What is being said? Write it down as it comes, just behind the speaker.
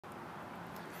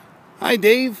Hi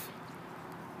Dave,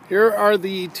 here are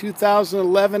the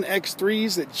 2011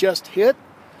 X3s that just hit.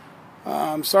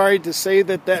 I'm sorry to say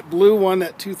that blue one,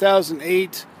 that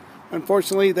 2008,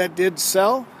 unfortunately that did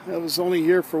sell. It was only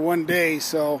here for one day,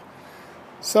 so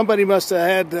somebody must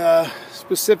have had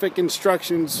specific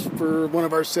instructions for one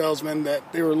of our salesmen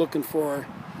that they were looking for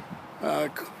an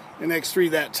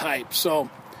X3 that type. So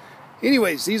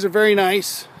anyways, these are very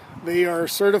nice. They are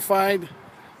certified,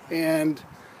 and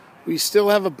we still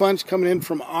have a bunch coming in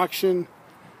from auction.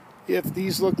 If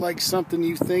these look like something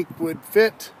you think would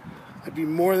fit, I'd be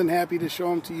more than happy to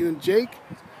show them to you and Jake.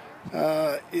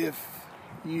 If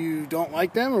you don't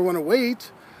like them or want to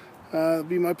wait, it'll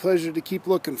be my pleasure to keep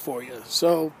looking for you.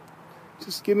 So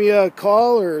just give me a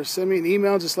call or send me an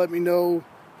email. Just let me know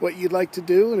what you'd like to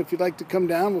do, and if you'd like to come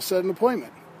down, we'll set an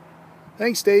appointment.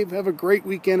 Thanks, Dave. Have a great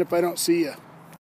weekend if I don't see you.